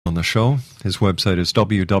the show. His website is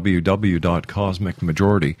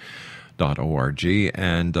www.cosmicmajority.org,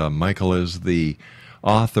 and Michael is the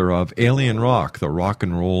author of Alien Rock, the Rock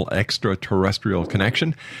and Roll Extraterrestrial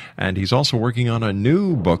Connection, and he's also working on a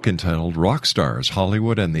new book entitled Rock Stars,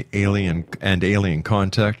 Hollywood and the Alien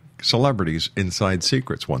Contact, Celebrities Inside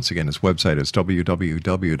Secrets. Once again, his website is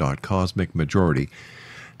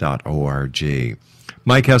www.cosmicmajority.org.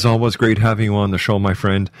 Mike, as always, great having you on the show, my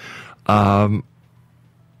friend.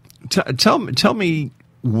 Tell me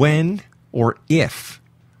when or if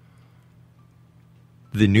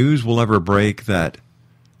the news will ever break that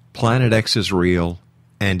Planet X is real,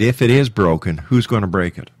 and if it is broken, who's going to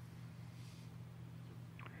break it?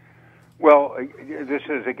 Well, this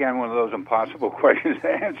is, again, one of those impossible questions to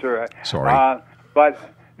answer. Sorry. But,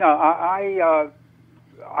 no, I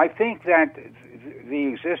think that the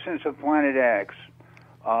existence of Planet X,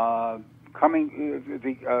 the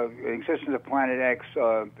existence of Planet X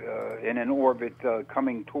in an orbit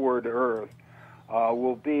coming toward Earth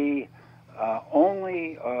will be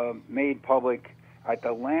only made public at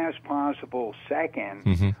the last possible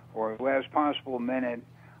second or last possible minute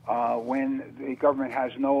when the government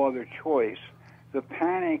has no other choice. The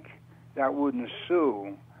panic that would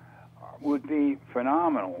ensue would be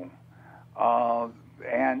phenomenal.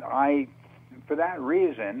 And for that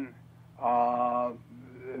reason,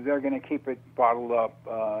 they're going to keep it bottled up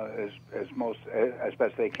as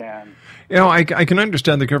best they can. You know, I can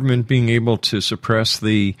understand the government being able to suppress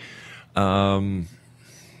the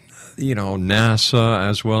NASA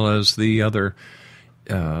as well as the other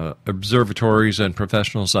observatories and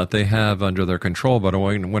professionals that they have under their control. But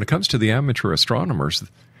when it comes to the amateur astronomers,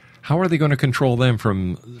 how are they going to control them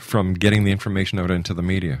from getting the information out into the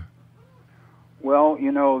media? Well,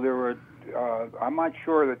 I'm not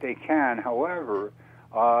sure that they can. However,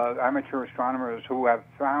 amateur astronomers who have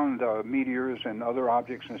found meteors and other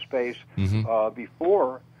objects in space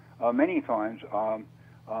before many times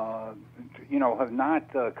have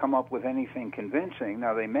not come up with anything convincing.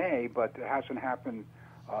 Now, they may, but it hasn't happened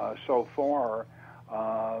so far.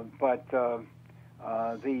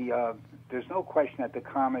 There's no question that the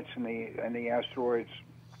comets and the asteroids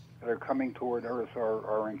that are coming toward Earth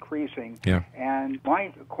are increasing. Yeah. And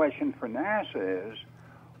my question for NASA is,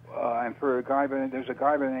 and for there's a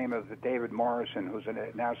guy by the name of David Morrison, who's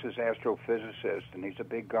NASA's astrophysicist, and he's a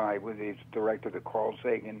big guy. He's director of the Carl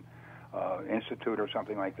Sagan Institute or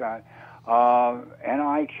something like that. And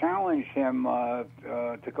I challenged him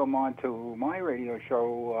to come on to my radio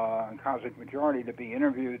show on Cosmic Majority to be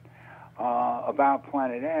interviewed about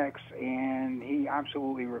Planet X, and he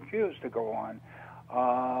absolutely refused to go on.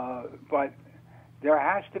 But there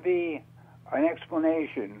has to be an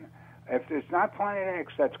explanation. If it's not Planet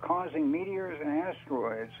X that's causing meteors and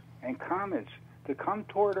asteroids and comets to come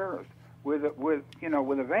toward Earth with a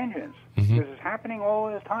vengeance, this is happening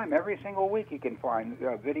all the time. Every single week you can find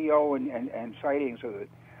video and sightings of it.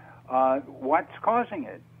 What's causing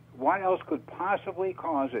it? What else could possibly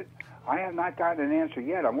cause it? I have not gotten an answer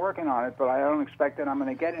yet. I'm working on it, but I don't expect that I'm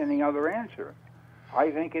going to get any other answer.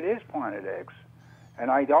 I think it is Planet X. And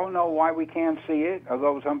I don't know why we can't see it,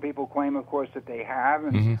 although some people claim, of course, that they have,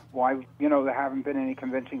 and why, there haven't been any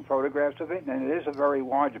convincing photographs of it. And it is a very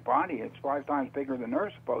large body. It's 5 times bigger than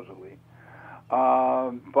Earth, supposedly.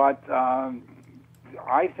 But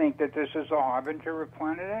I think that this is a harbinger of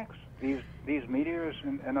Planet X. These meteors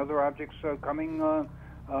and other objects coming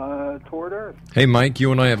toward Earth. Hey, Mike,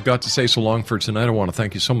 you and I have got to say so long for tonight. I want to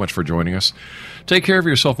thank you so much for joining us. Take care of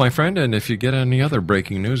yourself, my friend, and if you get any other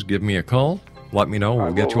breaking news, give me a call. Let me know.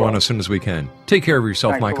 We'll get you on as soon as we can. Take care of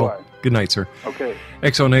yourself, Thanks Michael. Good night, sir. Okay.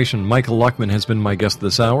 Exonation, Michael Luckman has been my guest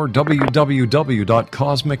this hour.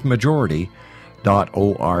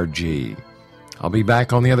 www.cosmicmajority.org. I'll be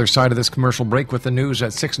back on the other side of this commercial break with the news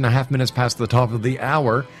at 6.5 minutes past the top of the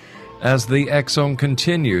hour as the X-Zone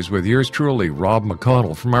continues with yours truly, Rob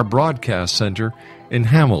McConnell, from our broadcast center in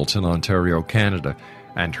Hamilton, Ontario, Canada,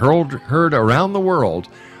 and heard around the world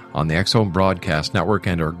on the X-Zone Broadcast Network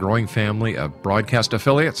and our growing family of broadcast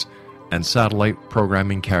affiliates and satellite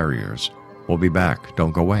programming carriers. We'll be back.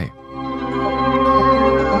 Don't go away.